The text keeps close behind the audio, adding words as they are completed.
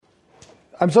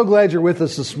I'm so glad you're with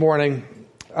us this morning.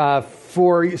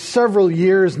 For several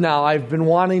years now, I've been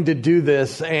wanting to do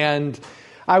this, and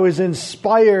I was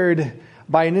inspired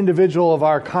by an individual of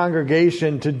our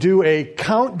congregation to do a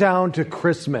countdown to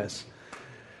Christmas,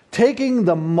 taking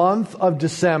the month of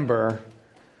December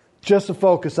just to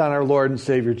focus on our Lord and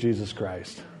Savior Jesus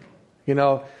Christ. You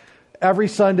know, every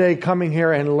Sunday coming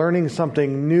here and learning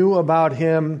something new about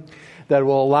Him that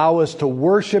will allow us to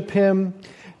worship Him,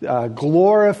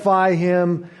 glorify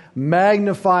Him,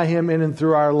 magnify Him in and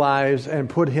through our lives, and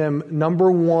put Him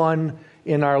number one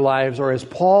in our lives, or as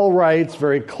Paul writes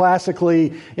very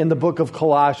classically in the book of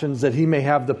Colossians, that He may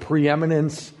have the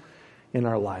preeminence in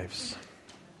our lives.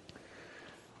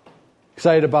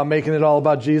 Excited about making it all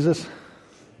about Jesus?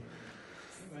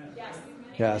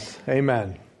 Yes,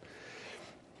 amen.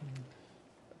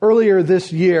 Earlier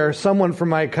this year, someone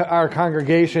from our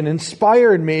congregation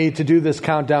inspired me to do this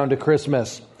countdown to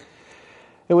Christmas.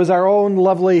 It was our own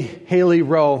lovely Haley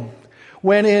Rowe,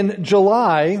 when in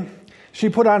July, she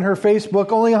put on her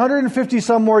Facebook, only 150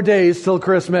 some more days till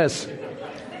Christmas.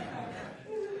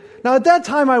 Now, at that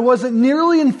time, I wasn't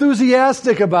nearly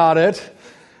enthusiastic about it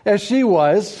as she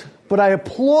was, but I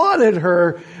applauded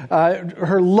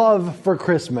her love for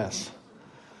Christmas.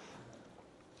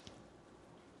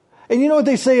 And you know what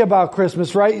they say about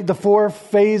Christmas, right? The 4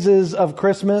 phases of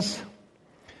Christmas.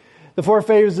 The 4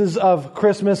 phases of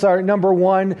Christmas are, number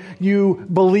 1, you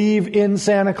believe in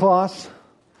Santa Claus.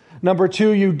 Number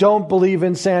 2, you don't believe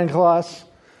in Santa Claus.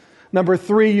 Number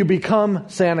 3, you become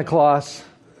Santa Claus.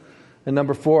 And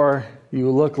number 4,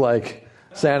 you look like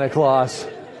Santa Claus.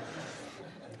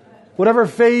 Whatever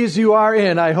phase you are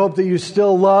in, I hope that you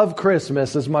still love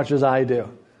Christmas as much as I do.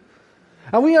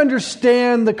 And we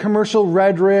understand the commercial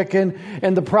rhetoric and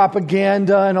the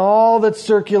propaganda and all that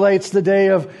circulates the day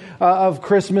of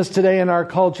Christmas today in our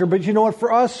culture. But you know what?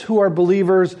 For us who are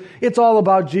believers, it's all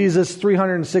about Jesus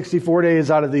 364 days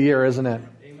out of the year, isn't it?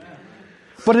 Amen.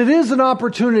 But it is an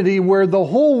opportunity where the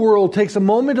whole world takes a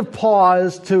moment of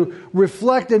pause to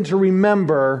reflect and to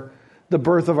remember the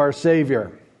birth of our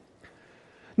Savior.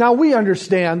 Now, we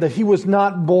understand that He was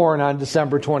not born on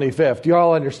December 25th. You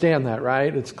all understand that,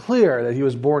 right? It's clear that He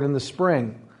was born in the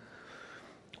spring.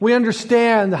 We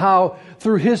understand how,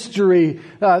 through history,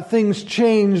 things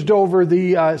changed over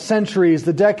the centuries,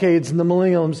 the decades, and the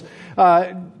millenniums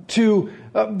to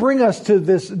bring us to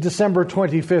this December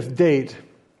 25th date.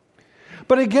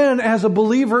 But again, as a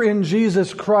believer in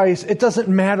Jesus Christ, it doesn't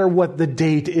matter what the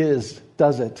date is,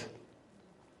 does it?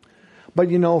 But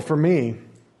you know, for me,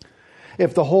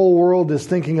 if the whole world is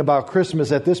thinking about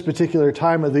Christmas at this particular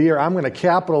time of the year, I'm going to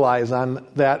capitalize on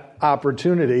that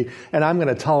opportunity, and I'm going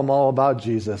to tell them all about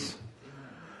Jesus.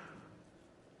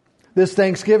 This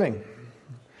Thanksgiving,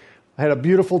 I had a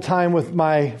beautiful time with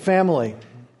my family,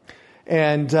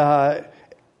 and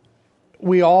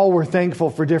we all were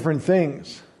thankful for different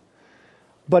things.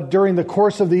 But during the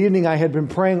course of the evening, I had been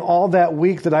praying all that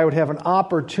week that I would have an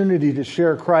opportunity to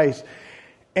share Christ.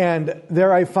 And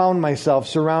there I found myself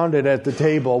surrounded at the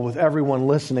table with everyone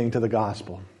listening to the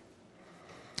gospel.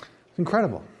 It's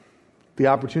incredible, the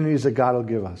opportunities that God will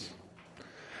give us.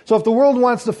 So if the world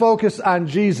wants to focus on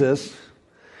Jesus,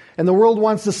 and the world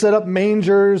wants to set up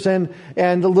mangers and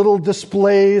the little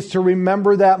displays to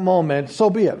remember that moment, so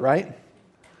be it, right?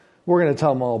 We're going to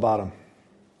tell them all about Him.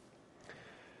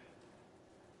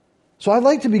 So I'd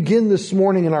like to begin this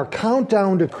morning in our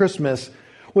countdown to Christmas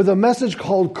with a message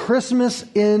called Christmas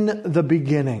in the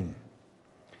Beginning.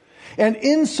 And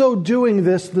in so doing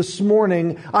this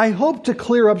morning, I hope to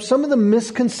clear up some of the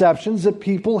misconceptions that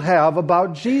people have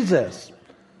about Jesus.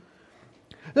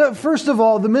 First of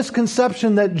all, the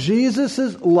misconception that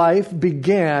Jesus' life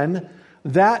began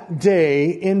that day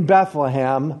in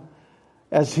Bethlehem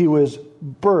as He was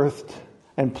birthed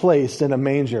and placed in a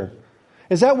manger.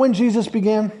 Is that when Jesus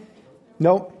began?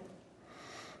 Nope.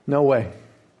 No way.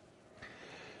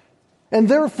 And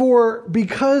therefore,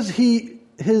 because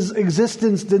his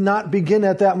existence did not begin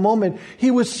at that moment,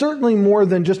 He was certainly more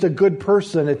than just a good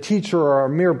person, a teacher, or a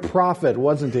mere prophet,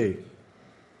 wasn't He?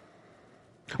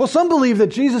 Well, some believe that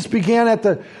Jesus began at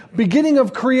the beginning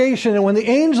of creation, and when the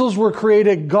angels were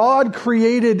created, God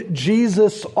created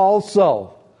Jesus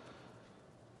also.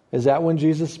 Is that when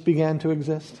Jesus began to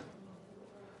exist?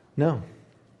 No.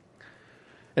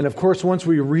 And of course, once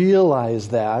we realize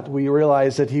that, we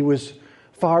realize that He was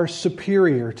far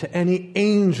superior to any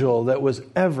angel that was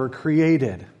ever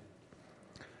created.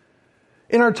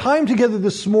 In our time together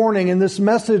this morning, in this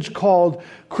message called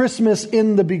Christmas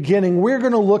in the Beginning, we're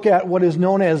going to look at what is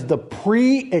known as the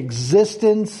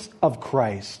pre-existence of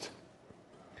Christ.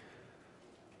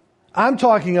 I'm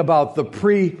talking about the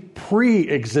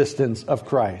pre-existence of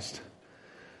Christ.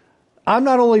 I'm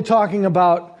not only talking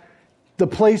about the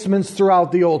placements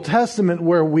throughout the Old Testament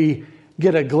where we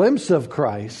get a glimpse of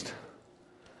Christ.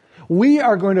 We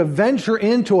are going to venture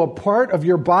into a part of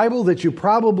your Bible that you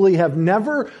probably have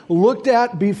never looked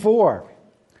at before.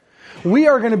 We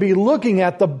are going to be looking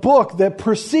at the book that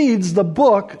precedes the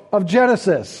book of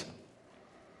Genesis.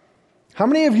 How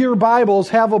many of your Bibles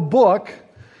have a book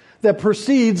that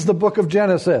precedes the book of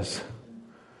Genesis?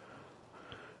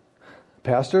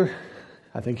 Pastor,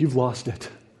 I think you've lost it.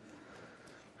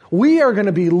 We are going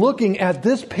to be looking at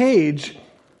this page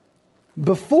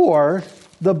before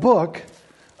the book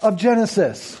of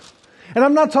Genesis. And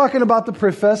I'm not talking about the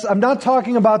preface. I'm not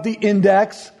talking about the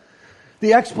index,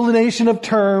 the explanation of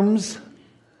terms.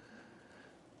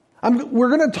 We're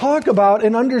going to talk about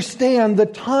and understand the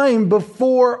time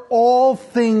before all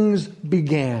things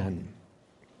began.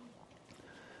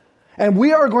 And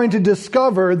we are going to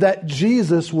discover that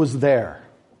Jesus was there,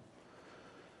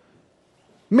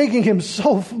 making him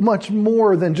so much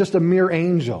more than just a mere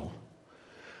angel.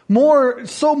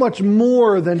 So much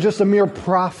more than just a mere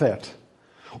prophet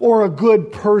or a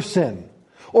good person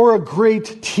or a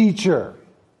great teacher.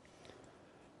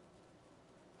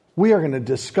 We are going to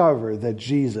discover that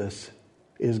Jesus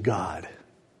is God.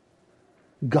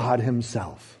 God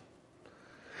himself.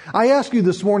 I ask you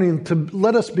this morning to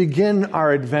let us begin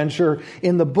our adventure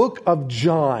in the book of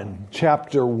John,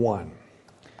 chapter 1.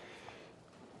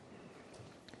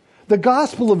 The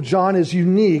Gospel of John is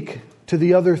unique to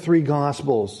the other three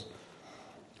Gospels.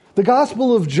 The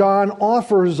Gospel of John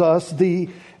offers us the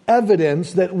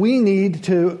evidence that we need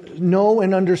to know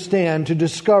and understand to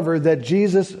discover that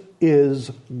Jesus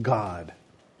is God.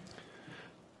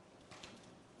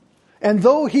 And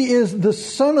though he is the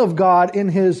Son of God in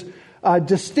his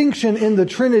distinction in the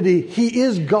Trinity, he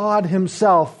is God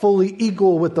himself, fully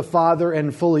equal with the Father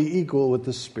and fully equal with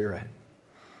the Spirit.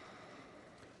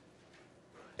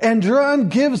 And John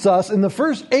gives us, in the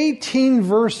first 18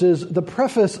 verses, the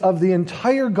preface of the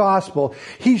entire gospel.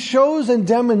 He shows and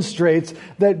demonstrates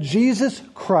that Jesus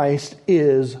Christ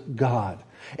is God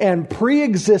and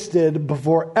pre-existed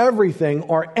before everything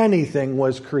or anything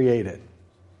was created.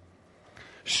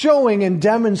 Showing and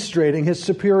demonstrating his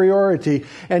superiority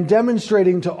and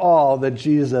demonstrating to all that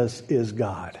Jesus is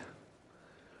God.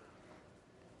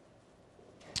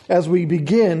 As we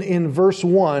begin in verse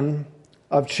 1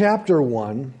 of chapter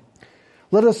 1,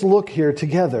 let us look here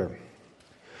together.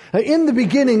 In the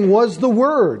beginning was the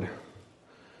Word,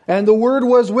 and the Word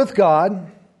was with God,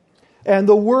 and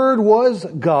the Word was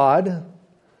God.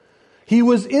 He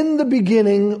was in the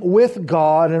beginning with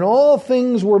God, and all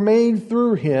things were made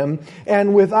through him,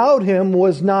 and without him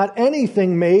was not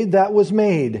anything made that was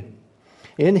made.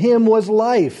 In him was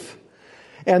life,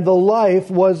 and the life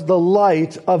was the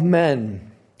light of men.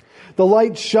 The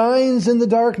light shines in the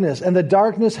darkness, and the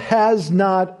darkness has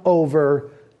not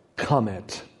overcome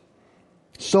it.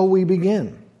 So we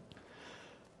begin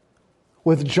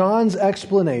with John's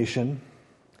explanation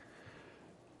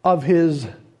of his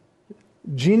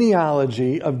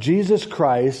genealogy of Jesus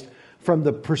Christ from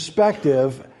the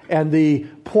perspective and the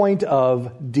point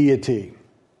of deity.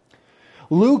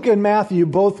 Luke and Matthew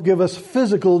both give us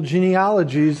physical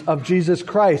genealogies of Jesus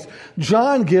Christ.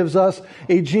 John gives us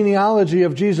a genealogy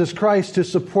of Jesus Christ to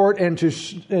support and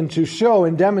to show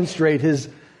and demonstrate his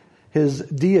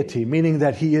deity, meaning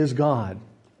that he is God.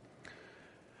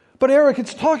 But Eric,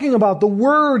 it's talking about the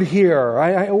Word here.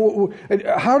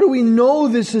 How do we know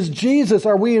this is Jesus?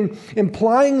 Are we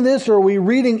implying this, or are we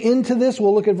reading into this?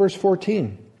 We'll look at verse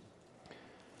 14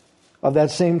 of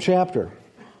that same chapter.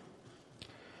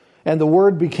 And the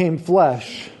Word became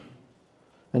flesh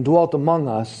and dwelt among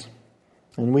us,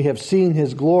 and we have seen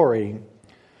his glory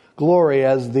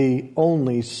as the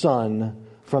only Son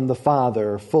from the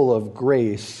Father, full of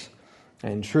grace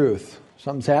and truth.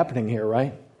 Something's happening here,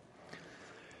 right?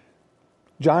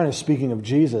 John is speaking of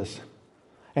Jesus,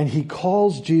 and he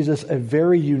calls Jesus a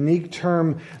very unique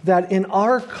term that in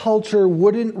our culture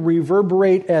wouldn't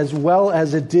reverberate as well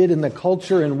as it did in the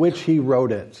culture in which he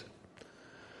wrote it.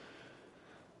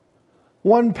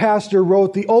 One pastor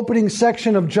wrote, "The opening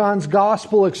section of John's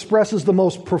Gospel expresses the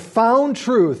most profound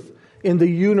truth in the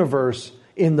universe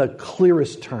in the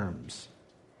clearest terms."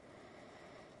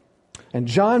 And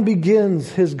John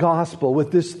begins his Gospel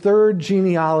with this third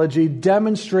genealogy,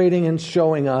 demonstrating and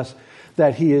showing us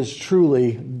that he is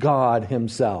truly God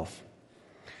himself.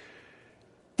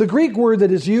 The Greek word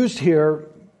that is used here,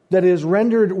 that is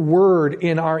rendered word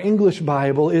in our English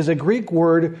Bible, is a Greek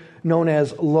word known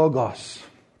as logos,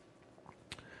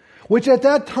 which at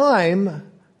that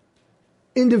time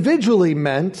individually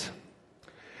meant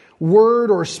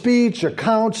word or speech,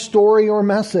 account, story, or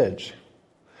message.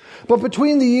 But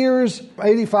between the years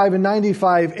 85 and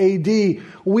 95 AD,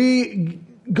 we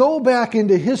go back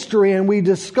into history and we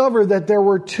discover that there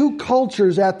were two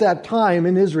cultures at that time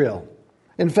in Israel.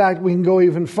 In fact, we can go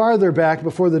even farther back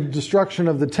before the destruction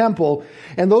of the temple,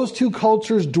 and those two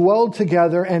cultures dwelled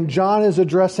together, and John is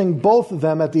addressing both of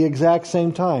them at the exact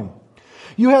same time.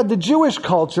 You had the Jewish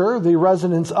culture, the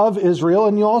residents of Israel,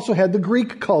 and you also had the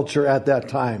Greek culture at that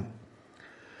time.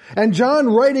 And John,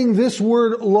 writing this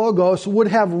word logos, would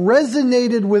have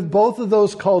resonated with both of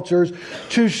those cultures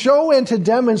to show and to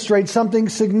demonstrate something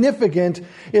significant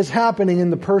is happening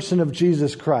in the person of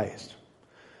Jesus Christ.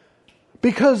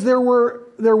 Because there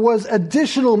was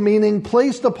additional meaning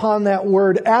placed upon that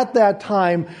word at that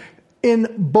time in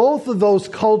both of those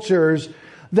cultures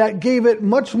that gave it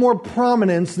much more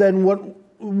prominence than what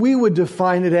we would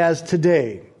define it as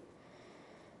today.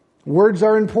 Words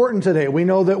are important today. We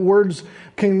know that words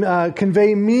can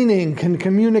convey meaning, can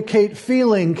communicate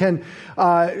feeling, can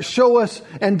show us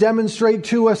and demonstrate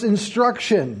to us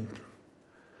instruction.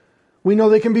 We know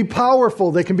they can be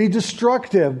powerful, they can be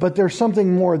destructive, but there's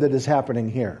something more that is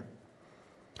happening here.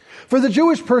 For the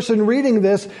Jewish person reading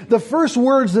this, the first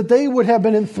words that they would have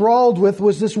been enthralled with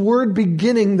was this word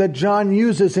beginning that John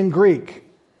uses in Greek.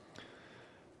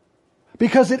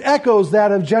 Because it echoes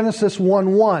that of Genesis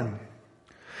 1:1.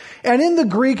 And in the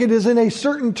Greek, it is in a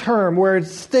certain term where it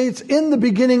states in the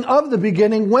beginning of the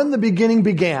beginning, when the beginning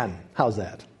began. How's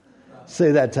that?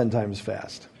 Say that 10 times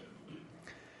fast.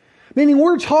 Meaning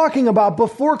we're talking about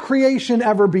before creation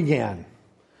ever began.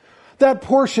 That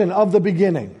portion of the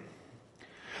beginning.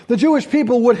 The Jewish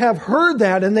people would have heard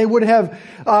that and they would have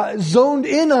zoned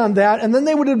in on that, and then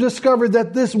they would have discovered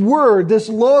that this word, this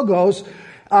logos,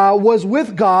 was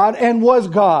with God and was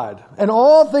God. And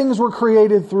all things were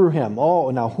created through him.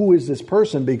 Oh, now who is this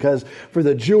person? Because for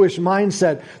the Jewish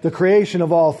mindset, the creation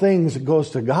of all things goes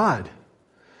to God.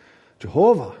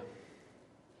 Jehovah.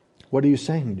 What are you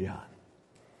saying, John?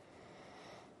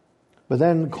 But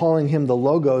then calling him the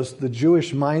Logos, the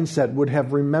Jewish mindset would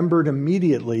have remembered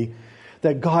immediately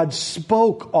that God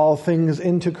spoke all things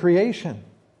into creation.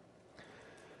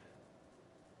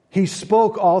 He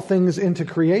spoke all things into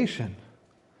creation.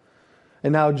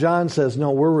 And now John says,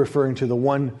 no, we're referring to the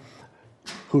one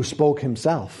who spoke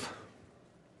himself.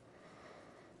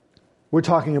 We're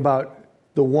talking about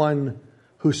the one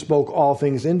who spoke all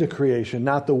things into creation,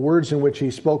 not the words in which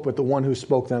he spoke, but the one who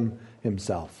spoke them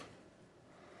himself.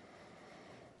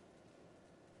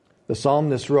 The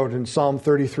psalmist wrote in Psalm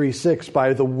 33:6,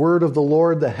 by the word of the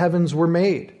Lord the heavens were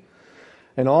made,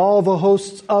 and all the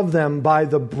hosts of them by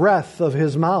the breath of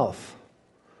his mouth.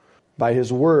 By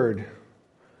his word,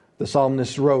 the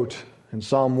psalmist wrote in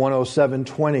Psalm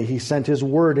 107:20, he sent his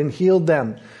word and healed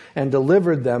them and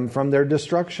delivered them from their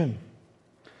destruction.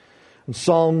 In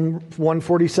Psalm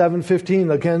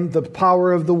 147:15, again, the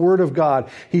power of the word of God.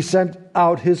 He sent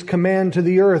out his command to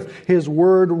the earth. His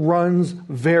word runs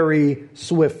very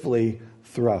swiftly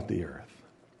throughout the earth.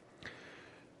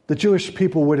 The Jewish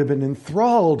people would have been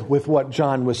enthralled with what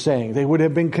John was saying. They would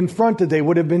have been confronted. They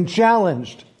would have been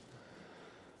challenged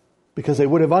because they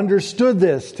would have understood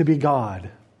this to be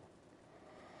God.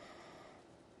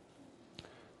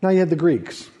 Now you had the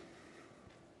Greeks.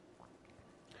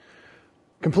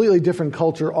 Completely different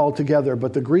culture altogether,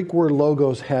 but the Greek word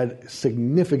logos had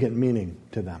significant meaning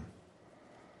to them.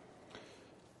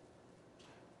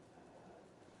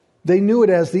 They knew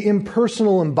it as the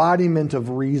impersonal embodiment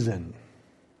of reason,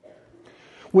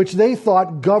 which they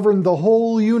thought governed the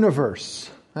whole universe.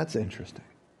 That's interesting.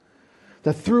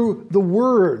 That through the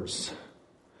words,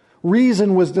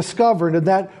 reason was discovered, and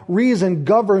that reason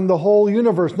governed the whole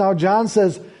universe. Now John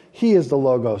says he is the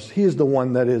logos. He is the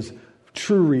one that is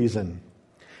true reason.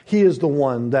 He is the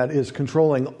one that is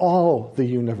controlling all the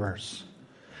universe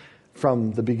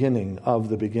from the beginning of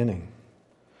the beginning.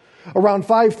 Around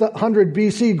 500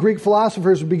 BC, Greek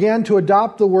philosophers began to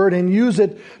adopt the word and use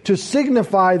it to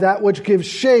signify that which gives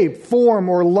shape, form,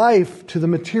 or life to the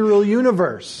material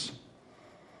universe.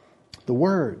 The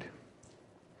word.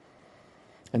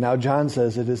 And now John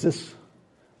says it is this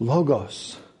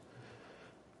logos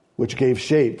which gave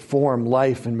shape, form,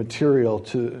 life, and material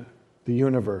to the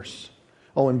universe.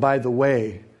 Oh, and by the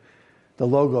way, the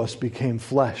Logos became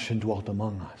flesh and dwelt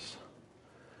among us.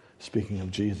 Speaking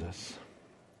of Jesus.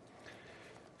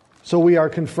 So we are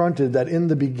confronted that in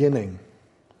the beginning,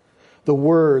 the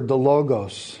Word, the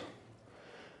Logos,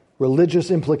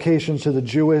 religious implications to the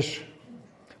Jewish,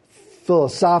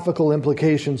 philosophical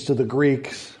implications to the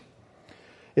Greeks,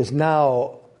 is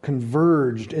now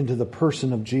converged into the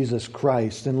person of Jesus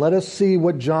Christ. And let us see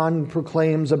what John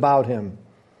proclaims about him.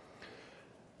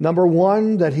 Number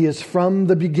one, that he is from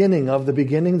the beginning, of the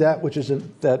beginning, that which is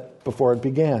that before it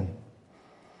began.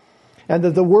 And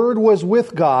that the Word was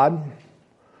with God.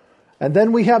 And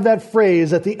then we have that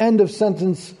phrase at the end of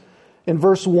sentence in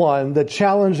verse 1 that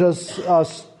challenges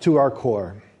us to our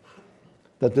core.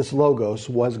 That this Logos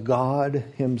was God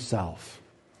himself.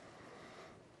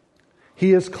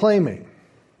 He is claiming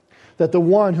that the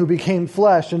one who became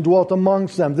flesh and dwelt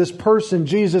amongst them, this person,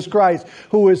 Jesus Christ,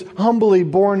 who was humbly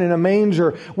born in a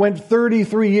manger, went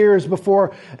 33 years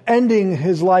before ending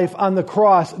his life on the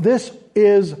cross. This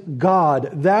is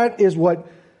God. That is what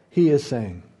he is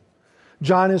saying.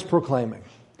 John is proclaiming.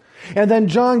 And then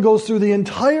John goes through the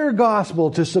entire gospel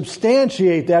to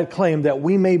substantiate that claim that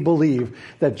we may believe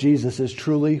that Jesus is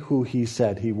truly who he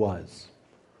said he was.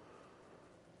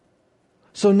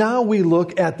 So now we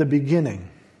look at the beginning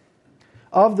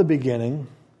of the beginning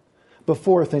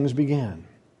before things began.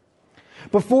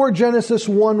 Before Genesis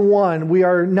 1:1, we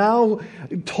are now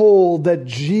told that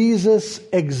Jesus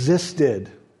existed,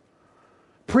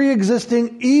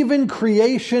 pre-existing even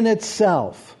creation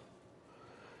itself.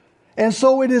 And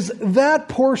so it is that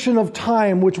portion of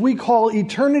time which we call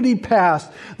eternity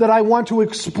past that I want to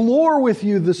explore with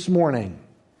you this morning.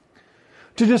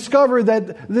 To discover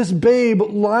that this babe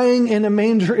lying in a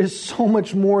manger is so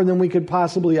much more than we could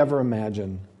possibly ever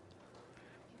imagine.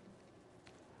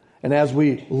 And as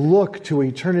we look to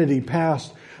eternity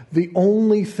past, the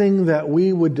only thing that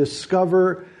we would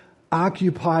discover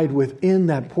occupied within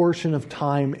that portion of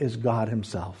time is God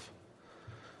himself.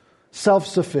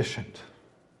 Self-sufficient,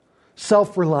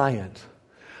 self-reliant,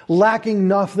 lacking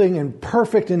nothing and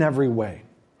perfect in every way.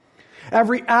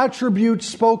 Every attribute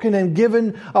spoken and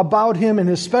given about him in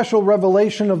his special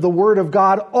revelation of the Word of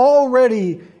God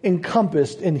already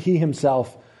encompassed in he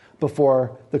himself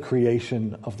before the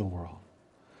creation of the world.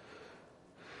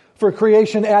 For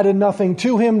creation added nothing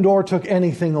to him, nor took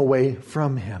anything away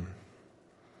from him.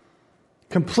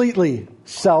 Completely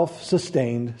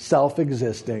self-sustained,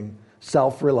 self-existing,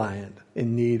 self-reliant,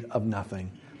 in need of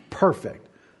nothing. Perfect,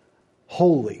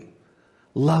 holy,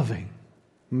 loving,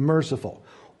 merciful.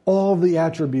 All the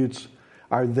attributes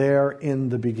are there in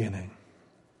the beginning.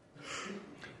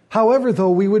 However, though,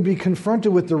 we would be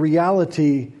confronted with the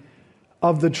reality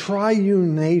of the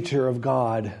triune nature of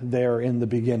God there in the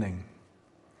beginning.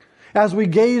 As we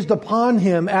gazed upon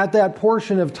him at that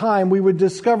portion of time, we would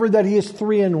discover that he is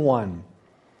three in one.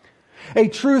 A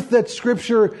truth that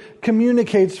Scripture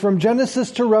communicates from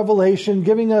Genesis to Revelation,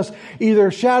 giving us either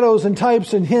shadows and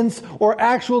types and hints or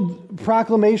actual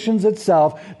proclamations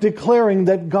itself, declaring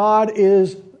that God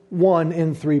is one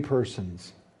in three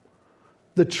persons.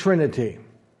 The Trinity.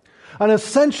 An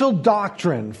essential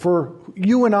doctrine for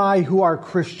you and I who are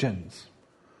Christians.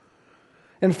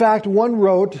 In fact, one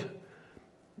wrote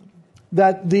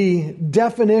that the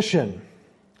definition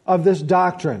of this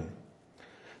doctrine,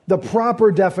 the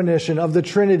proper definition of the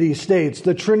Trinity states,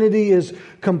 the Trinity is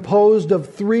composed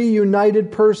of three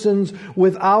united persons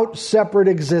without separate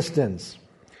existence.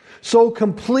 So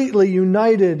completely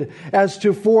united as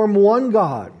to form one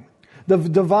God. The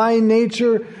divine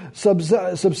nature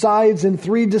subsides in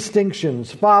three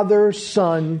distinctions: Father,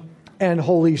 Son, and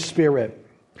Holy Spirit.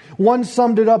 One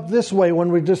summed it up this way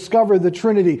when we discovered the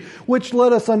Trinity, which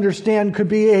let us understand could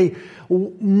be a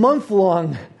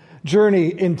month-long journey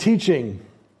in teaching.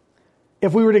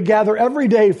 If we were to gather every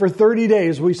day for 30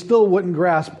 days, we still wouldn't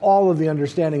grasp all of the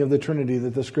understanding of the Trinity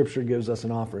that the Scripture gives us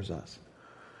and offers us.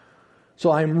 So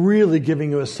I'm really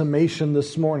giving you a summation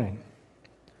this morning.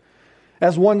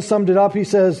 As one summed it up, he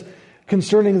says,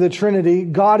 concerning the Trinity,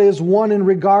 God is one in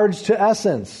regards to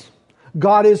essence.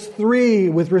 God is three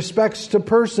with respects to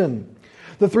person.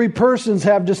 The three persons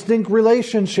have distinct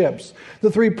relationships. The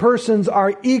three persons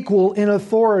are equal in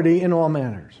authority in all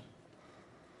manners.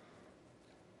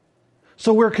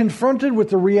 So we're confronted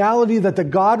with the reality that the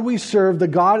God we serve, the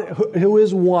God who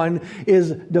is one,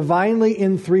 is divinely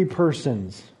in three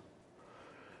persons.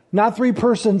 Not three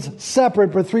persons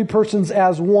separate, but three persons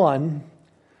as one.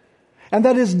 And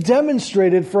that is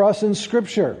demonstrated for us in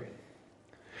Scripture.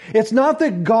 It's not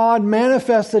that God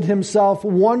manifested himself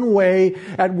one way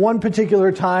at one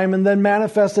particular time and then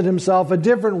manifested himself a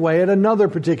different way at another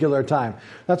particular time.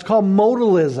 That's called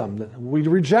modalism. We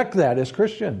reject that as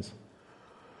Christians.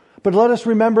 But let us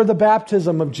remember the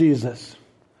baptism of Jesus.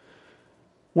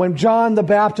 When John the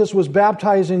Baptist was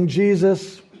baptizing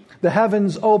Jesus, the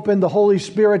heavens opened, the Holy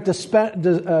Spirit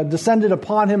descended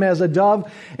upon him as a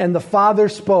dove, and the Father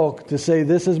spoke to say,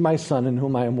 "This is my Son in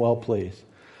whom I am well pleased."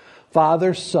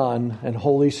 Father, Son, and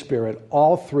Holy Spirit,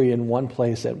 all three in one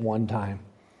place at one time,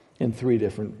 in three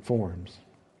different forms.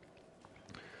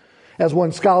 As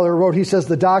one scholar wrote, he says,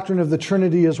 the doctrine of the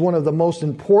Trinity is one of the most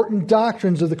important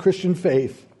doctrines of the Christian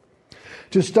faith.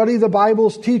 To study the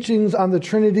Bible's teachings on the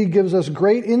Trinity gives us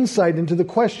great insight into the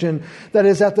question that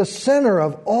is at the center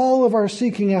of all of our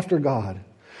seeking after God.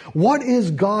 What is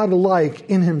God like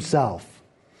in himself?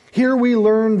 Here we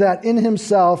learn that in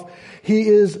himself, he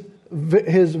is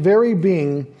his very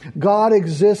being. God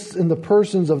exists in the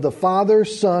persons of the Father,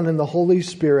 Son, and the Holy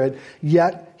Spirit,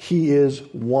 yet he is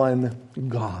one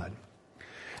God.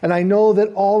 And I know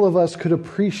that all of us could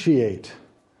appreciate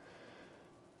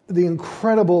the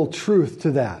incredible truth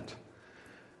to that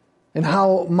and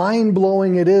how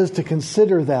mind-blowing it is to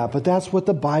consider that. But that's what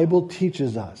the Bible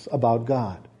teaches us about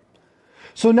God.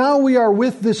 So now we are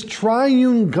with this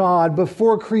triune God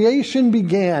before creation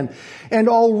began. And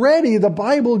already the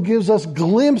Bible gives us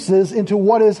glimpses into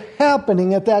what is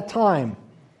happening at that time.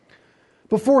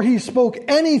 Before he spoke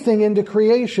anything into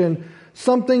creation,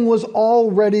 something was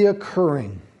already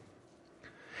occurring.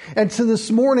 And so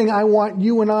this morning, I want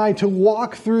you and I to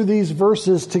walk through these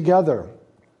verses together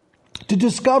to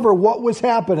discover what was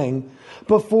happening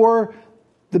before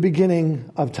the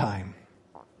beginning of time.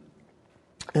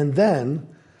 And then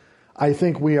I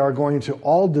think we are going to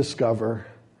all discover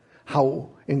how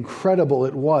incredible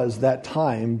it was that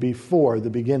time before the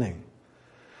beginning.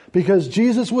 Because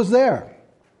Jesus was there.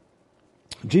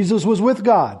 Jesus was with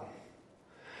God.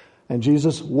 And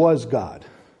Jesus was God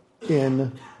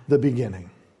in the beginning.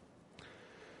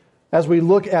 As we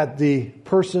look at the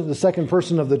second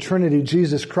person of the Trinity,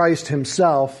 Jesus Christ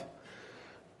himself,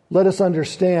 let us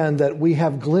understand that we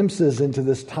have glimpses into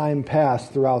this time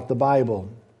past throughout the Bible.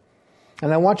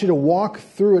 And I want you to walk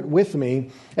through it with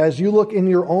me as you look in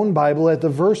your own Bible at the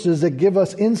verses that give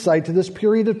us insight to this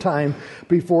period of time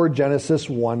before Genesis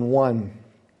 1:1.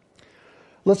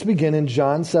 Let's begin in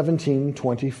John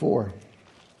 17:24.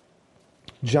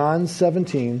 John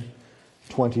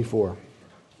 17:24.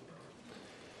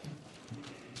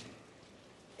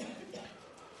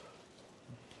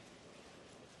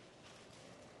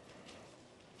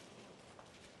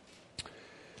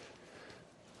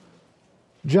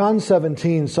 John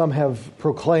 17, some have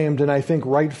proclaimed, and I think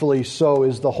rightfully so,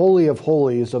 is the Holy of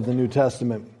Holies of the New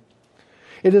Testament.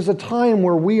 It is a time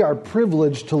where we are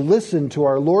privileged to listen to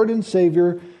our Lord and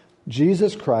Savior,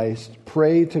 Jesus Christ,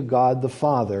 pray to God the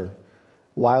Father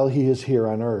while he is here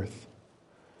on earth.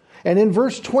 And in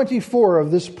verse 24 of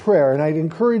this prayer, and I'd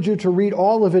encourage you to read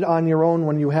all of it on your own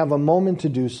when you have a moment to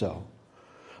do so.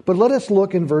 But let us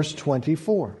look in verse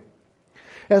 24.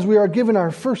 As we are given our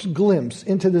first glimpse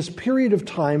into this period of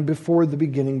time before the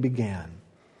beginning began.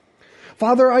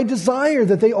 Father, I desire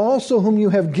that they also whom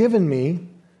you have given me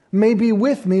may be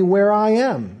with me where I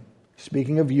am.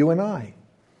 Speaking of you and I.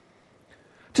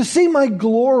 To see my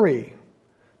glory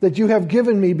that you have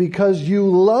given me because you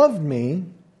loved me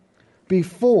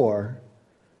before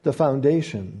the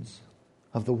foundations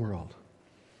of the world.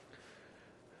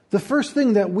 The first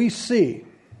thing that we see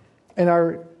and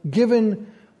are given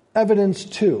evidence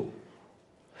to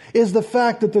is the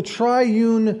fact that the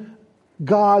triune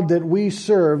God that we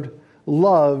served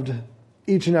loved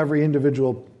each and every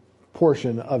individual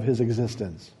portion of his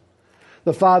existence.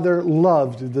 The Father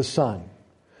loved the Son.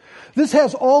 This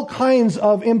has all kinds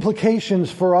of implications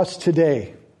for us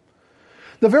today.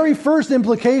 The very first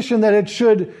implication that it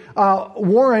should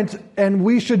warrant and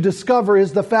we should discover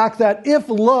is the fact that if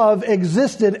love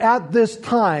existed at this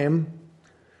time,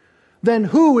 then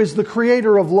who is the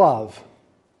creator of love?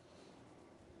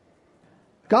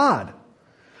 God.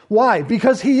 Why?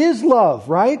 Because he is love,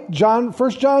 right?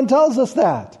 1 John tells us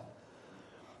that.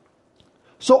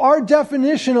 So our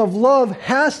definition of love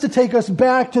has to take us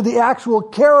back to the actual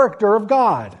character of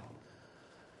God.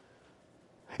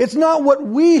 It's not what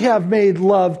we have made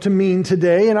love to mean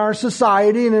today in our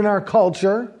society and in our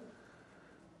culture.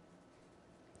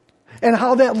 And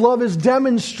how that love is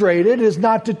demonstrated is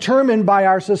not determined by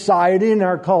our society and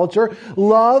our culture.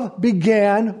 Love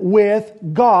began with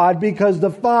God because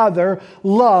the Father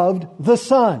loved the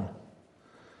Son.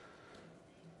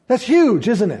 That's huge,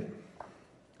 isn't it?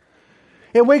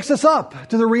 It wakes us up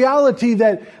to the reality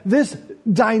that this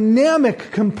dynamic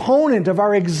component of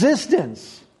our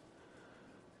existence,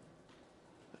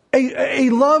 a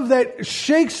love that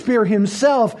Shakespeare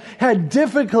himself had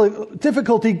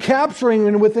difficulty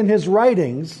capturing within his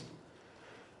writings,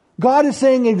 God is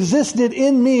saying existed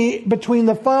in me between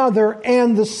the Father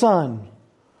and the Son.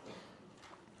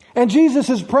 And Jesus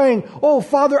is praying, oh,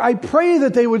 Father, I pray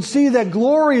that they would see that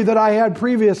glory that I had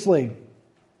previously.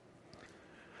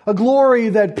 A glory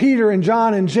that Peter and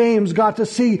John and James got to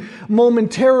see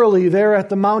momentarily there at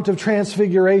the Mount of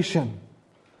Transfiguration.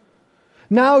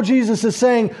 Now Jesus is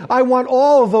saying, I want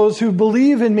all of those who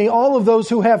believe in me, all of those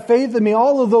who have faith in me,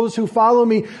 all of those who follow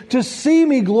me, to see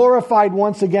me glorified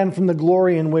once again from the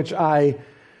glory in which I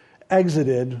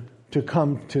exited to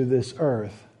come to this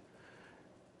earth,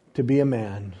 to be a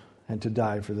man and to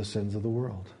die for the sins of the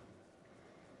world.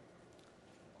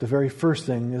 The very first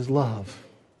thing is love.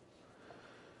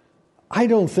 I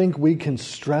don't think we can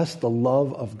stress the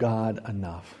love of God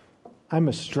enough. I'm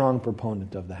a strong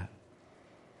proponent of that.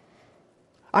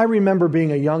 I remember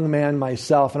being a young man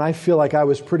myself, and I feel like I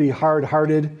was pretty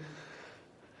hard-hearted,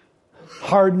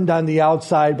 hardened on the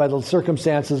outside by the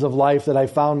circumstances of life that I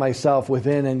found myself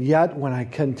within. And yet, when I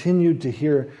continued to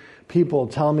hear people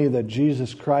tell me that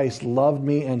Jesus Christ loved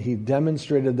me and He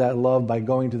demonstrated that love by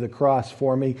going to the cross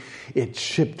for me, it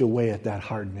chipped away at that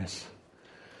hardness.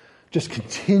 Just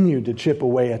continued to chip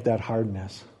away at that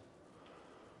hardness.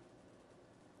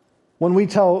 When we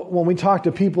talk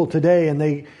to people today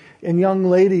and young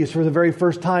ladies for the very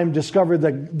first time discover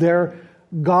that their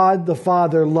God the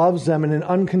Father loves them in an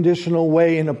unconditional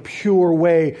way, in a pure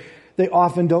way, they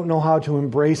often don't know how to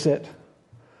embrace it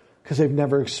because they've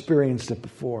never experienced it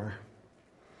before.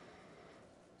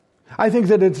 I think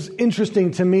that it's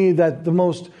interesting to me that the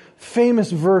most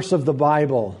famous verse of the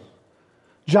Bible,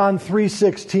 John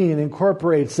 3:16,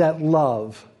 incorporates that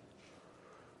love.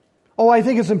 Oh, I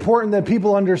think it's important that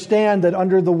people understand that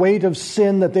under the weight of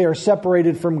sin that they are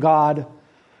separated from God.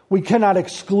 We cannot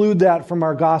exclude that from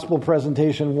our gospel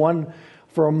presentation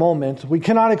for a moment. We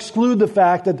cannot exclude the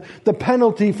fact that the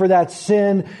penalty for that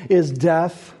sin is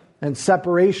death and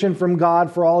separation from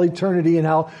God for all eternity in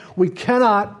hell. We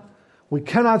cannot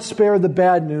spare the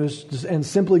bad news and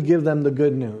simply give them the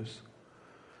good news.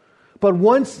 But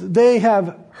once they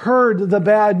have heard the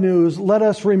bad news, let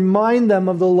us remind them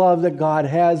of the love that God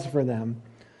has for them.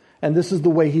 And this is the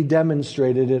way He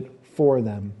demonstrated it for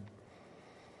them.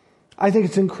 I think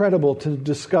it's incredible to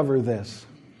discover this.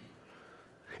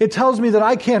 It tells me that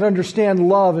I can't understand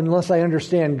love unless I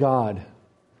understand God.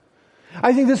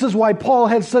 I think this is why Paul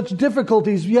had such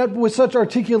difficulties, yet with such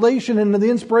articulation and the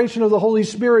inspiration of the Holy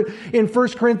Spirit in 1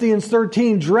 Corinthians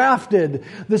 13 drafted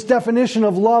this definition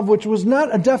of love, which was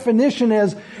not a definition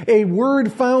as a word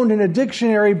found in a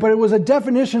dictionary, but it was a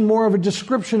definition more of a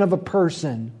description of a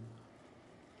person.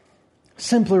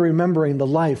 Simply remembering the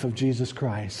life of Jesus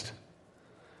Christ.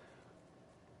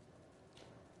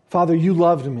 Father, you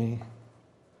loved me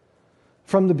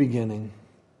from the beginning,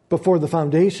 before the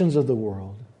foundations of the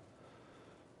world.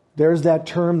 There's that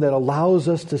term that allows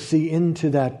us to see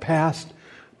into that past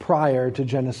prior to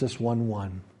Genesis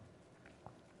 1:1.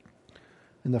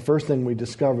 And the first thing we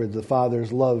discovered, the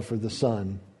Father's love for the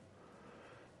Son.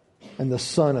 And the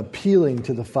Son appealing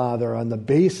to the Father on the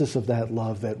basis of that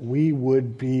love that we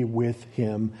would be with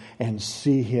Him and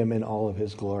see Him in all of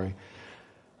His glory.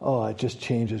 Oh, it just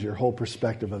changes your whole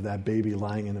perspective of that baby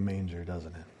lying in a manger,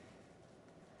 doesn't it?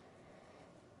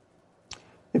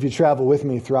 If you travel with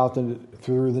me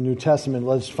through the New Testament,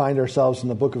 let's find ourselves in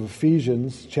the book of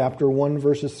Ephesians, chapter 1,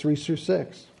 verses 3 through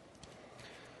 6.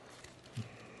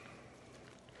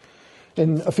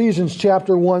 In Ephesians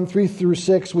chapter 1, 3 through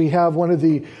 6, we have one of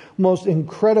the most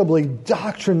incredibly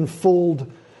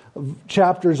doctrine-filled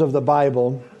chapters of the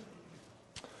Bible.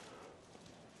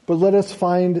 But let us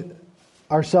find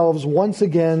ourselves once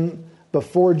again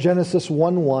before Genesis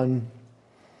 1:1.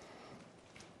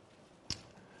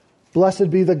 Blessed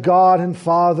be the God and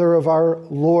Father of our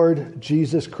Lord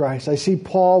Jesus Christ. I see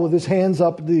Paul with his hands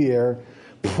up in the air,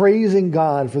 praising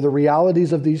God for the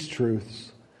realities of these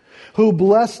truths, who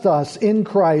blessed us in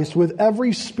Christ with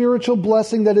every spiritual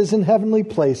blessing that is in heavenly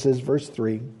places. Verse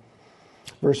 3.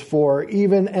 Verse 4,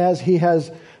 even as He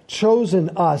has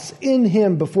chosen us in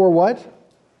Him before what?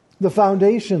 The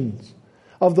foundations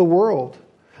of the world,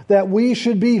 that we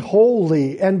should be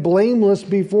holy and blameless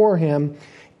before Him.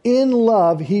 In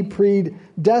love, He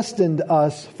predestined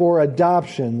us for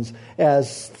adoptions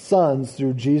as sons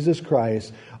through Jesus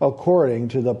Christ, according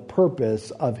to the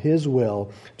purpose of His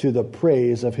will, to the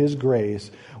praise of His grace,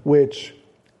 which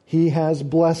He has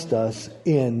blessed us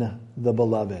in the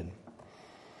Beloved.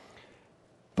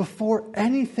 Before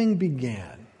anything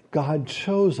began, God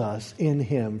chose us in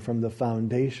Him from the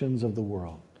foundations of the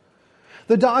world.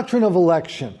 The doctrine of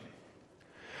election.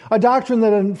 A doctrine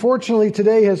that unfortunately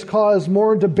today has caused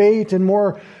more debate and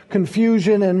more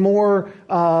confusion and more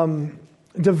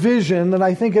division than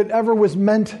I think it ever was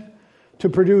meant to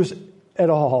produce at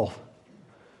all.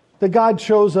 That God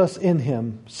chose us in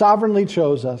Him, sovereignly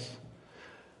chose us.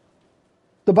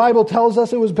 The Bible tells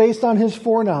us it was based on His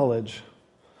foreknowledge.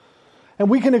 And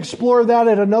we can explore that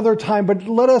at another time, but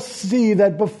let us see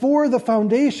that before the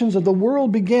foundations of the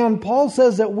world began, Paul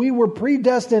says that we were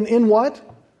predestined in what?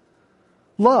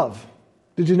 Love.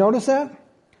 Did you notice that?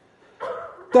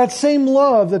 That same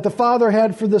love that the Father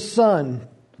had for the Son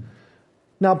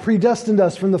now predestined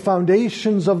us from the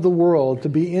foundations of the world to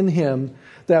be in Him,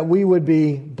 that we would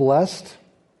be blessed,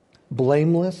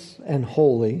 blameless, and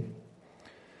holy,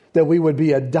 that we would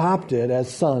be adopted as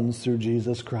sons through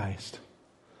Jesus Christ.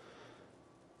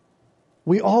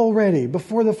 We already,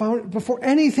 before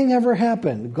anything ever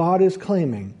happened, God is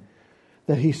claiming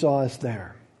that He saw us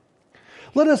there.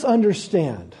 Let us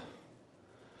understand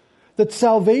that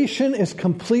salvation is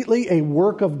completely a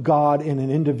work of God in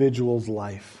an individual's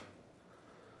life.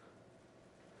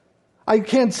 I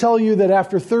can't tell you that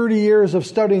after 30 years of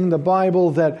studying the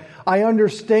Bible that I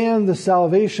understand the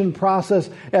salvation process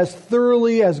as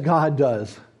thoroughly as God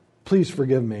does. Please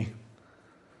forgive me.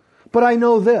 But I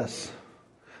know this,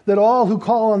 that all who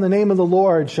call on the name of the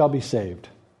Lord shall be saved.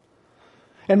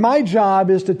 And my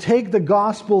job is to take the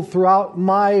gospel throughout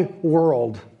my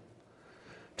world,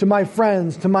 to my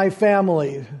friends, to my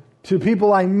family, to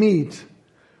people I meet,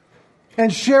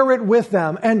 and share it with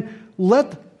them, and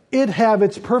let it have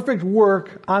its perfect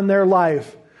work on their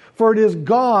life. For it is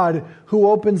God who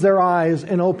opens their eyes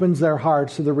and opens their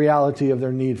hearts to the reality of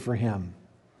their need for Him.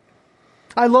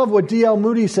 I love what D.L.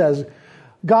 Moody says,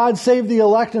 God saved the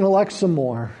elect and elects some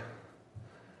more.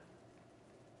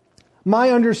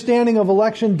 My understanding of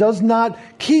election does not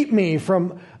keep me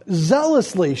from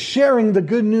zealously sharing the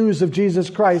good news of Jesus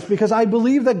Christ, because I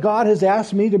believe that God has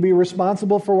asked me to be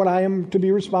responsible for what I am to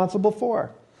be responsible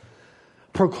for,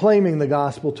 proclaiming the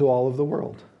gospel to all of the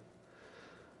world.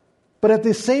 But at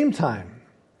the same time,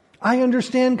 I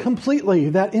understand completely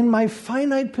that in my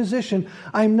finite position,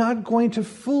 I'm not going to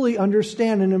fully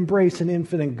understand and embrace an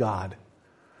infinite God.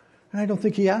 And I don't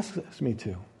think He asks me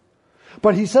to.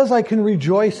 But He says I can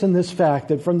rejoice in this fact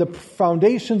that from the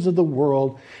foundations of the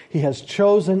world, He has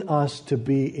chosen us to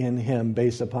be in Him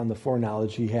based upon the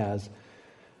foreknowledge He has.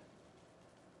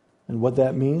 And what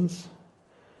that means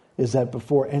is that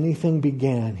before anything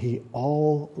began, He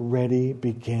already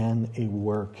began a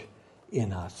work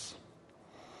in us.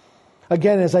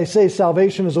 Again, as I say,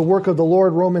 salvation is a work of the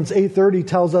Lord. Romans 8:30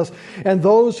 tells us, and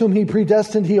those whom He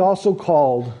predestined, He also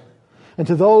called. And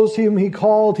to those whom He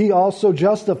called, He also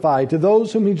justified. To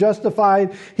those whom He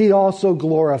justified, He also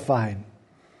glorified.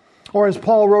 Or as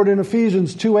Paul wrote in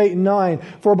Ephesians 2:8-9,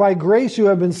 for by grace you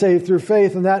have been saved through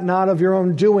faith, and that not of your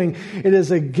own doing. It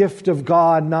is a gift of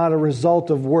God, not a result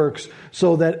of works,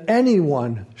 so that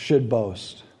anyone should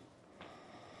boast.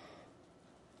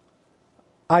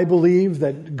 I believe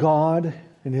that God,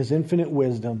 in His infinite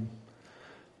wisdom,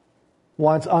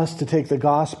 wants us to take the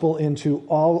gospel into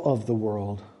all of the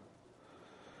world,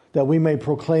 that we may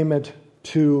proclaim it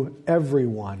to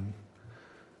everyone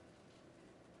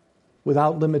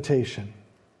without limitation.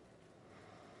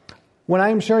 When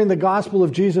I am sharing the gospel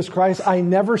of Jesus Christ, I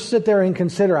never sit there and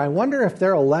consider, I wonder if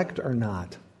they're elect or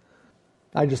not.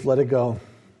 I just let it go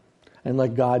and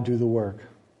let God do the work.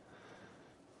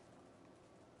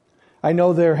 I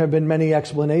know there have been many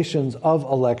explanations of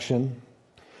election,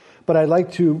 but I'd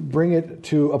like to bring it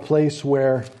to a place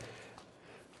where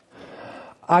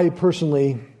I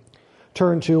personally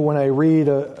turn to when I read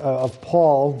of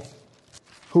Paul,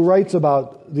 who writes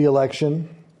about the election,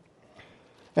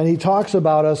 and he talks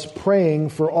about us praying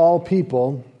for all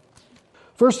people.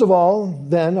 First of all,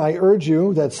 then, I urge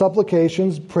you that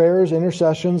supplications, prayers,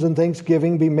 intercessions, and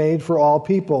thanksgiving be made for all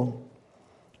people,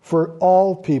 for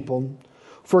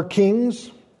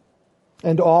kings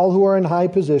and all who are in high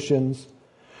positions,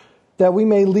 that we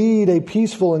may lead a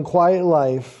peaceful and quiet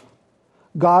life,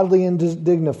 godly and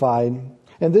dignified.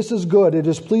 And this is good. It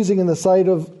is pleasing in the sight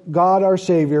of God our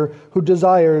Savior, who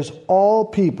desires all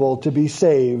people to be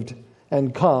saved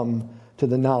and come to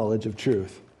the knowledge of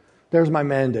truth. There's my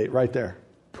mandate right there.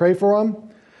 Pray for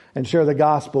them and share the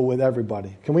gospel with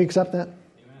everybody. Can we accept that?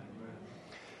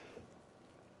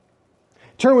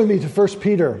 Turn with me to 1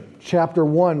 Peter chapter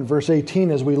 1, verse 18,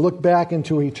 as we look back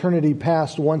into eternity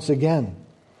past once again.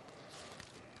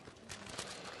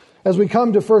 As we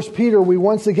come to 1 Peter, we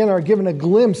once again are given a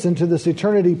glimpse into this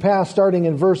eternity past, starting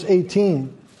in verse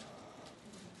 18.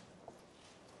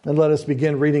 And let us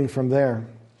begin reading from there.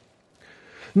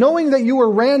 Knowing that you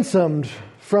were ransomed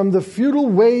from the futile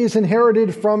ways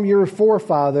inherited from your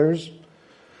forefathers,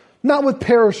 not with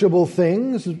perishable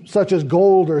things, such as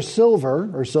gold or silver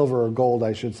or gold,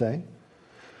 I should say,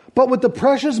 but with the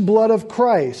precious blood of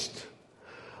Christ,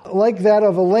 like that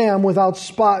of a lamb without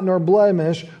spot nor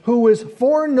blemish, who was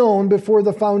foreknown before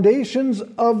the foundations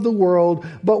of the world,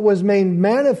 but was made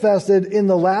manifested in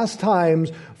the last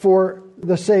times for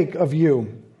the sake of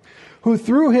you, who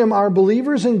through him are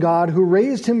believers in God, who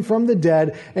raised him from the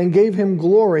dead and gave him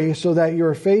glory, so that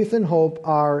your faith and hope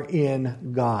are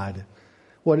in God.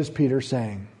 What is Peter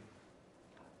saying?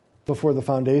 Before the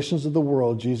foundations of the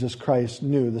world, Jesus Christ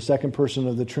knew, the second person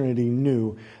of the Trinity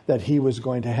knew, that he was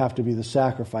going to have to be the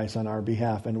sacrifice on our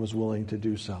behalf and was willing to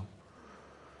do so.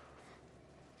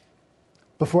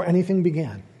 Before anything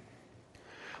began,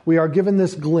 we are given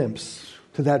this glimpse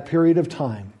to that period of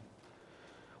time.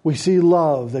 We see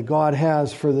love that God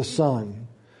has for the Son,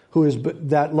 who is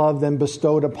that love then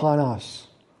bestowed upon us.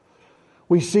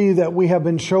 We see that we have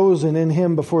been chosen in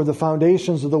him before the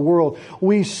foundations of the world.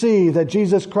 We see that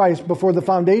Jesus Christ, before the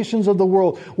foundations of the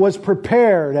world, was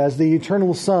prepared as the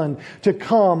eternal Son to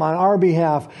come on our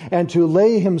behalf and to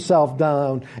lay himself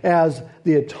down as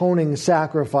the atoning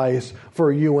sacrifice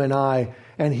for you and I.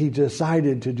 And he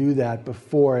decided to do that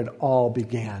before it all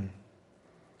began.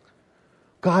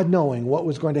 God, knowing what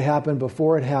was going to happen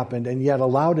before it happened, and yet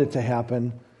allowed it to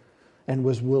happen and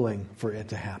was willing for it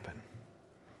to happen.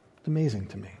 It's amazing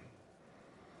to me.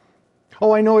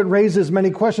 Oh, I know it raises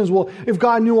many questions. Well, if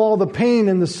God knew all the pain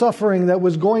and the suffering that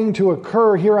was going to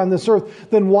occur here on this earth,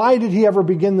 then why did he ever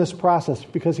begin this process?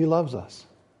 Because he loves us.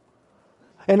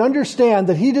 And understand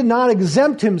that he did not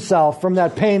exempt himself from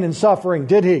that pain and suffering,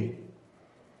 did he?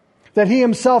 That he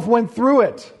himself went through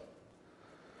it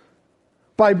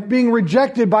by being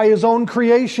rejected by his own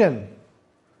creation,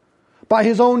 by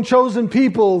his own chosen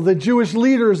people, the Jewish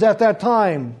leaders at that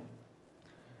time,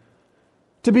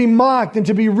 to be mocked and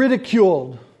to be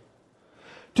ridiculed,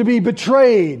 to be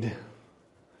betrayed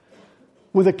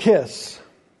with a kiss.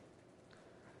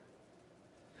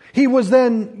 He was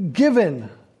then given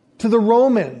to the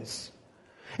Romans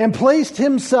and placed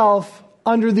himself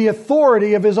under the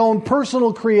authority of his own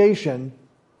personal creation,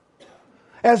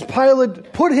 as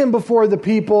Pilate put him before the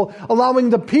people,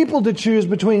 allowing the people to choose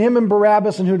between him and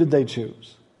Barabbas. And who did they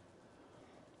choose?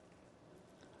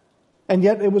 And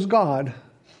yet it was God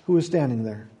who was standing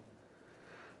there,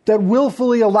 that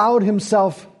willfully allowed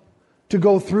himself to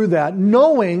go through that,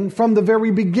 knowing from the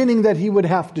very beginning that he would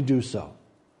have to do so.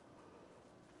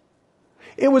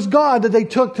 It was God that they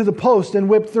took to the post and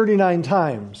whipped 39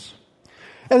 times.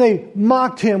 And they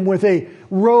mocked him with a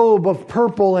robe of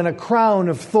purple and a crown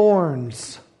of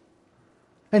thorns.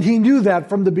 And he knew that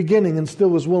from the beginning and still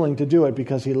was willing to do it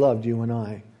because he loved you and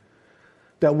I.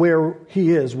 That where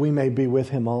he is, we may be with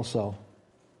him also.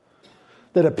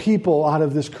 That a people out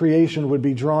of this creation would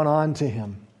be drawn on to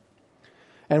him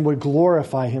and would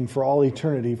glorify him for all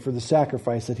eternity for the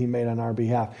sacrifice that he made on our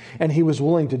behalf. And he was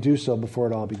willing to do so before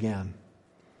it all began.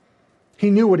 He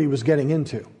knew what he was getting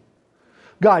into.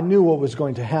 God knew what was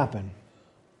going to happen.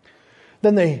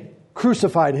 Then they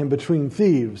crucified him between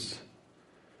thieves.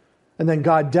 And then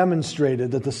God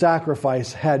demonstrated that the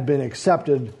sacrifice had been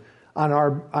accepted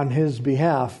on his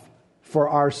behalf for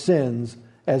our sins,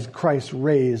 as Christ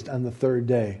raised on the third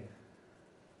day.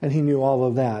 And he knew all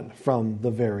of that from the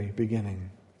very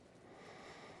beginning.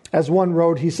 As one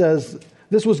wrote, he says,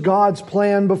 this was God's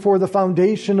plan before the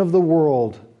foundation of the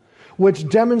world, which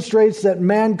demonstrates that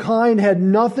mankind had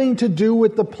nothing to do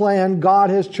with the plan God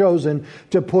has chosen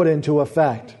to put into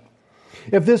effect.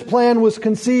 If this plan was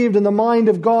conceived in the mind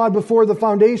of God before the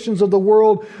foundations of the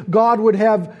world, God would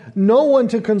have no one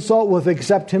to consult with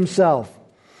except himself.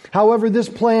 However, this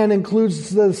plan includes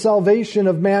the salvation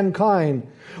of mankind,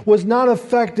 was not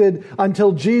effected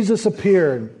until Jesus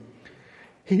appeared.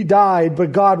 He died,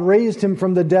 but God raised him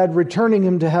from the dead, returning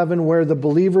him to heaven where the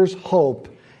believer's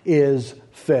hope is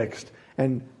fixed.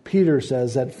 And Peter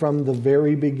says that from the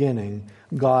very beginning,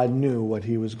 God knew what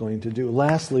he was going to do.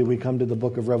 Lastly, we come to the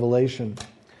book of Revelation.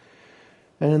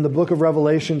 And in the book of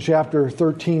Revelation, chapter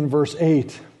 13, verse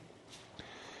 8,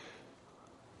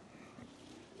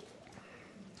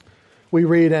 we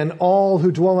read, and all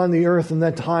who dwell on the earth in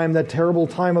that time, that terrible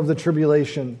time of the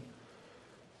tribulation,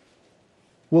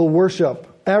 will worship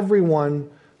everyone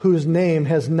whose name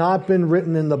has not been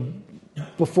written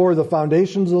before the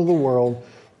foundations of the world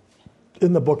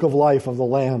in the book of life of the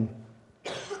Lamb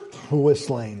who was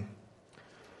slain.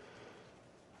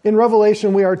 In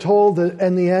Revelation, we are told that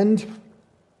in the end,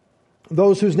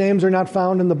 those whose names are not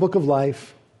found in the book of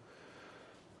life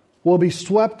will be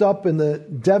swept up in the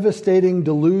devastating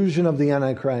delusion of the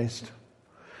Antichrist.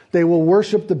 They will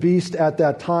worship the beast at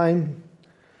that time,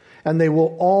 and they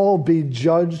will all be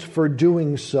judged for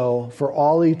doing so for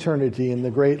all eternity in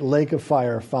the great lake of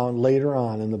fire found later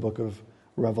on in the book of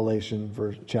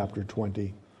Revelation, chapter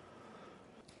 20.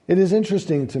 It is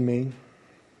interesting to me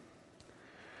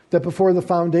that before the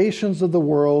foundations of the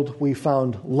world we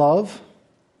found love.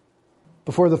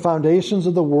 Before the foundations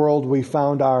of the world we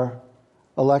found our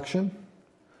election.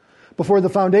 Before the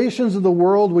foundations of the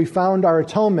world we found our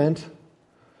atonement.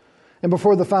 And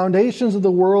before the foundations of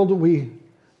the world we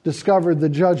discovered the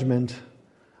judgment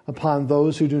upon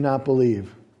those who do not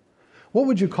believe. What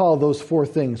would you call those four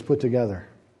things put together?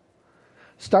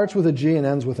 Starts with a G and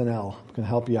ends with an L. I can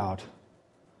help you out.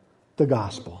 The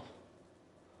gospel.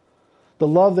 The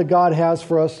love that God has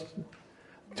for us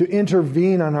to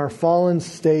intervene on our fallen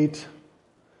state,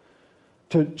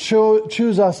 to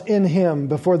choose us in Him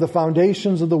before the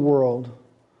foundations of the world,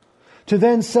 to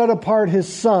then set apart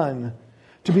His Son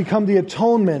to become the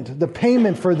atonement, the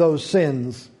payment for those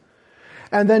sins,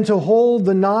 and then to hold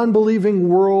the non-believing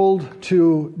world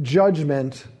to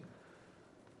judgment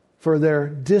for their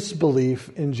disbelief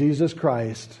in Jesus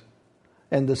Christ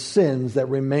and the sins that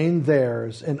remain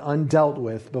theirs and undealt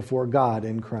with before God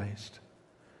in Christ.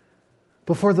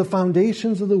 Before the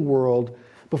foundations of the world,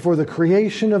 before the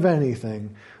creation of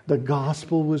anything, the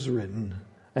gospel was written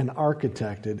and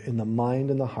architected in the mind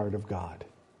and the heart of God.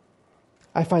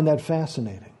 I find that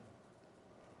fascinating.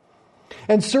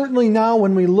 And certainly now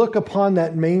when we look upon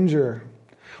that manger,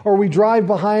 or we drive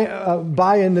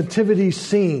by a nativity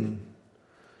scene,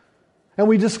 and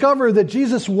we discover that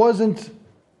Jesus wasn't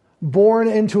born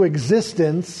into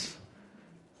existence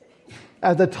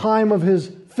at the time of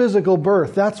His physical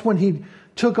birth. That's when He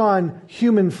took on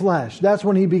human flesh. That's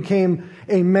when He became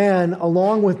a man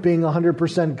along with being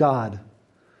 100% God,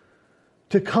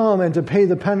 to come and to pay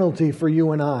the penalty for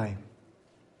you and I.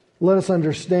 Let us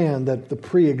understand that the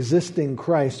pre-existing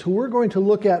Christ, who we're going to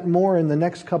look at more in the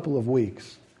next couple of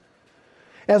weeks,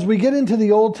 as we get into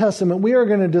the Old Testament, we are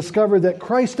going to discover that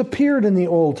Christ appeared in the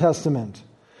Old Testament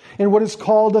in what is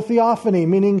called a theophany,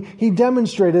 meaning He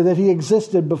demonstrated that He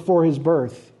existed before His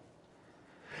birth.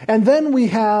 And then we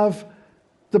have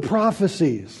the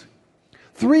prophecies,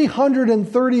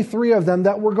 333 of them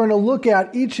that we're going to look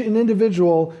at each an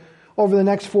individual over the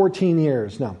next 14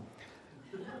 years. Now,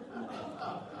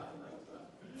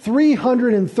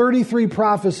 333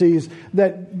 prophecies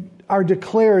that are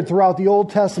declared throughout the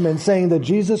Old Testament saying that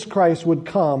Jesus Christ would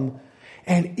come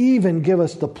and even give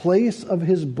us the place of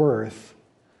His birth.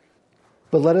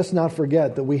 But let us not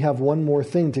forget that we have one more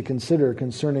thing to consider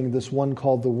concerning this one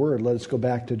called the Word. Let us go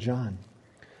back to John.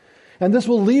 And this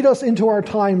will lead us into our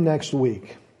time next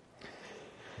week.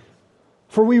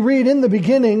 For we read, in the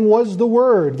beginning was the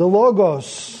Word, the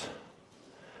Logos.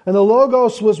 And the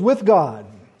Logos was with God.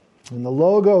 And the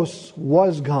Logos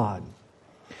was God.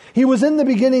 He was in the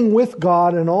beginning with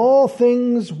God, and all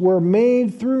things were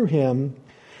made through Him,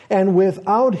 and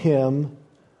without Him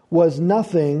was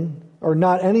nothing, or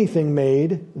not anything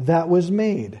made that was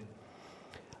made.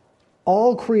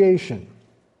 All creation,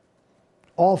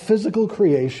 all physical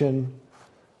creation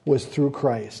was through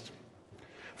Christ.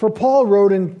 For Paul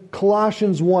wrote in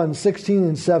Colossians 1:16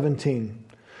 and 17,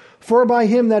 "For by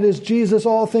Him, that is Jesus,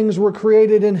 all things were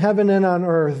created in heaven and on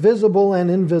earth, visible and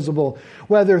invisible,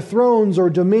 whether thrones or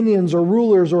dominions or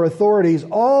rulers or authorities,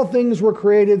 all things were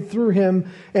created through Him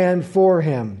and for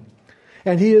Him.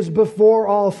 And He is before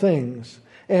all things,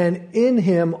 and in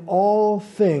Him all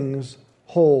things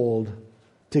hold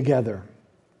together."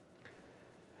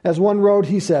 As one wrote,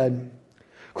 he said,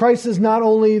 "Christ is not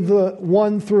only the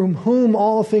one through whom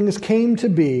all things came to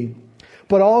be,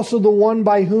 but also the one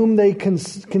by whom they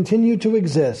continue to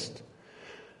exist."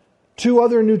 Two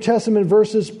other New Testament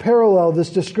verses parallel this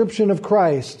description of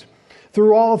Christ.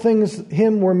 "Through all things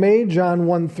Him were made," John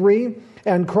 1:3,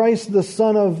 and "Christ the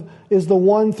Son is the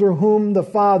one through whom the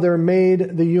Father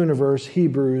made the universe,"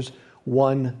 Hebrews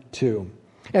 1:2.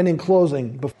 And in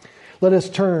closing, let us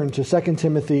turn to 2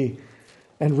 Timothy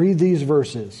and read these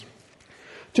verses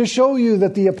to show you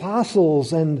that the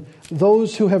apostles and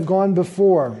those who have gone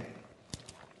before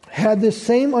had this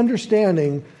same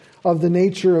understanding of the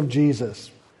nature of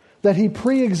Jesus, that He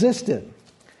pre-existed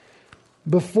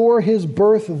before His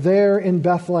birth there in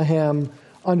Bethlehem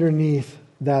underneath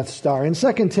that star. In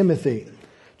 2 Timothy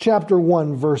chapter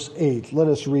 1, verse 8, let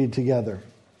us read together.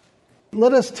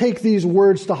 Let us take these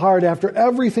words to heart after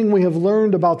everything we have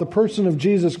learned about the person of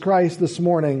Jesus Christ this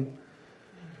morning.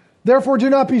 "Therefore do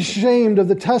not be ashamed of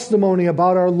the testimony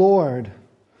about our Lord,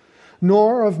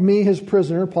 nor of me, His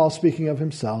prisoner," Paul speaking of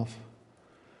himself,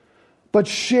 "but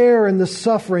share in the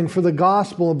suffering for the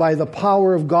gospel by the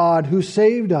power of God, who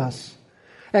saved us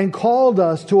and called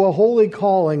us to a holy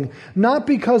calling, not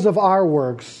because of our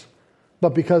works,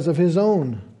 but because of His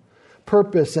own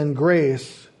purpose and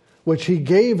grace, which He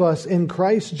gave us in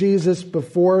Christ Jesus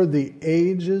before the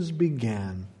ages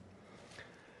began,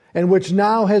 and which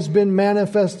now has been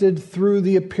manifested through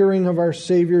the appearing of our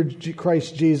Savior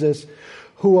Christ Jesus,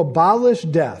 who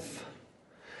abolished death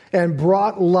and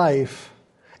brought life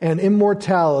and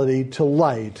immortality to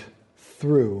light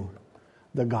through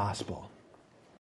the gospel.